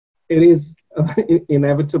it is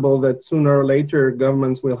inevitable that sooner or later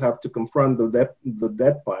governments will have to confront the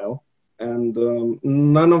debt pile. And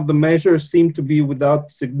none of the measures seem to be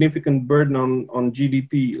without significant burden on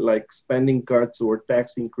GDP, like spending cuts or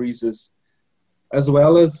tax increases, as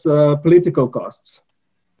well as political costs.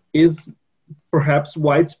 Is perhaps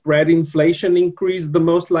widespread inflation increase the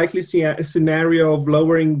most likely scenario of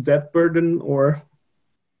lowering debt burden, or?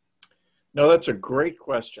 No, that's a great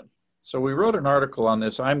question. So we wrote an article on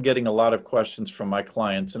this. I'm getting a lot of questions from my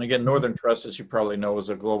clients. And again, Northern Trust, as you probably know, is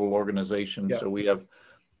a global organization. Yeah. So we have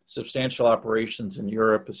substantial operations in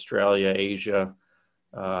Europe, Australia, Asia.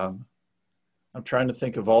 I'm trying to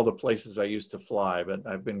think of all the places I used to fly, but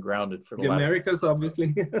I've been grounded for the last Americas,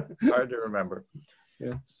 obviously. Hard to remember.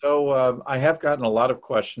 Yeah. So I have gotten a lot of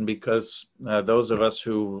questions because those of us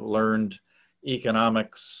who learned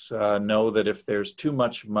economics know that if there's too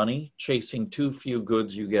much money chasing too few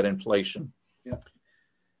goods, you get inflation. Yeah.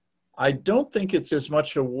 I don't think it's as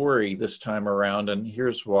much a worry this time around, and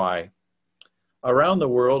here's why. Around the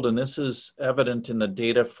world, and this is evident in the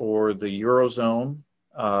data for the Eurozone,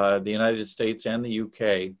 the United States and the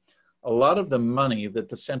UK, a lot of the money that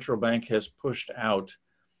the central bank has pushed out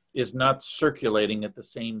is not circulating at the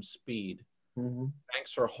same speed. Mm-hmm.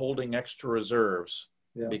 Banks are holding extra reserves.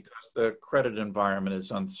 Yeah. Because the credit environment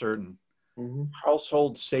is uncertain. Mm-hmm.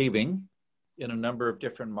 Household saving in a number of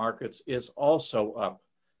different markets is also up.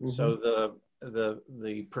 Mm-hmm. So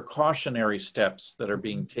the precautionary steps that are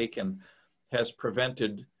being taken has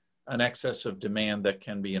prevented an excess of demand that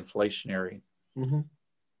can be inflationary. Mm-hmm.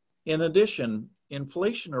 In addition,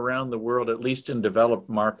 inflation around the world, at least in developed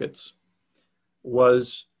markets,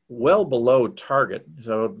 was well below target.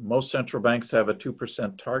 So most central banks have a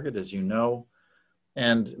 2% target, as you know.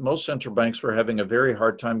 And most central banks were having a very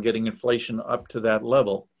hard time getting inflation up to that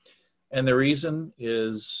level. And the reason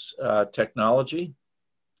is technology,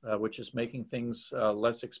 which is making things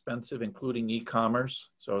less expensive, including e-commerce.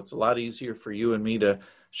 So it's a lot easier for you and me to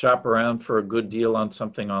shop around for a good deal on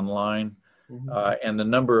something online. Mm-hmm. And the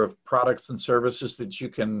number of products and services that you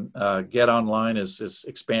can get online is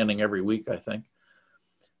expanding every week, I think.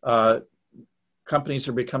 Companies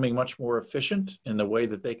are becoming much more efficient in the way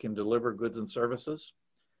that they can deliver goods and services.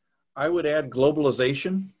 I would add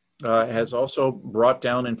globalization has also brought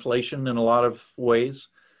down inflation in a lot of ways.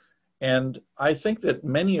 And I think that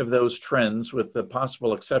many of those trends, with the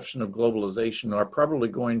possible exception of globalization, are probably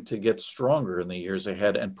going to get stronger in the years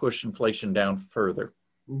ahead and push inflation down further.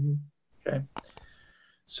 Mm-hmm. Okay.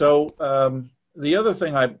 So the other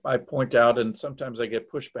thing I point out, and sometimes I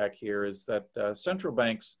get pushback here, is that central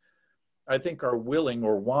banks, I think, are willing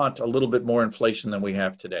or want a little bit more inflation than we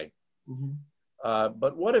have today. Mm-hmm.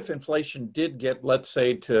 But what if inflation did get, let's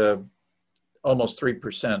say, to almost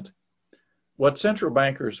 3%? What central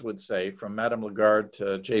bankers would say, from Madame Lagarde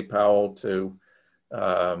to Jay Powell to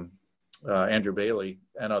Andrew Bailey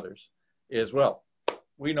and others, is, well,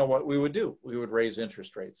 we know what we would do. We would raise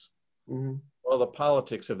interest rates. Mm-hmm. Well, the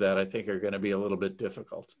politics of that, I think, are going to be a little bit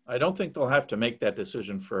difficult. I don't think they'll have to make that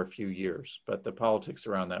decision for a few years, but the politics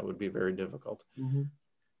around that would be very difficult. Mm-hmm.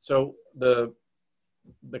 So the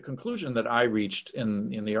conclusion that I reached in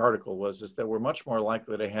the article is that we're much more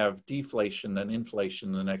likely to have deflation than inflation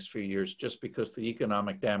in the next few years, just because the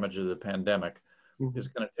economic damage of the pandemic mm-hmm. is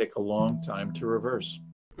going to take a long time to reverse.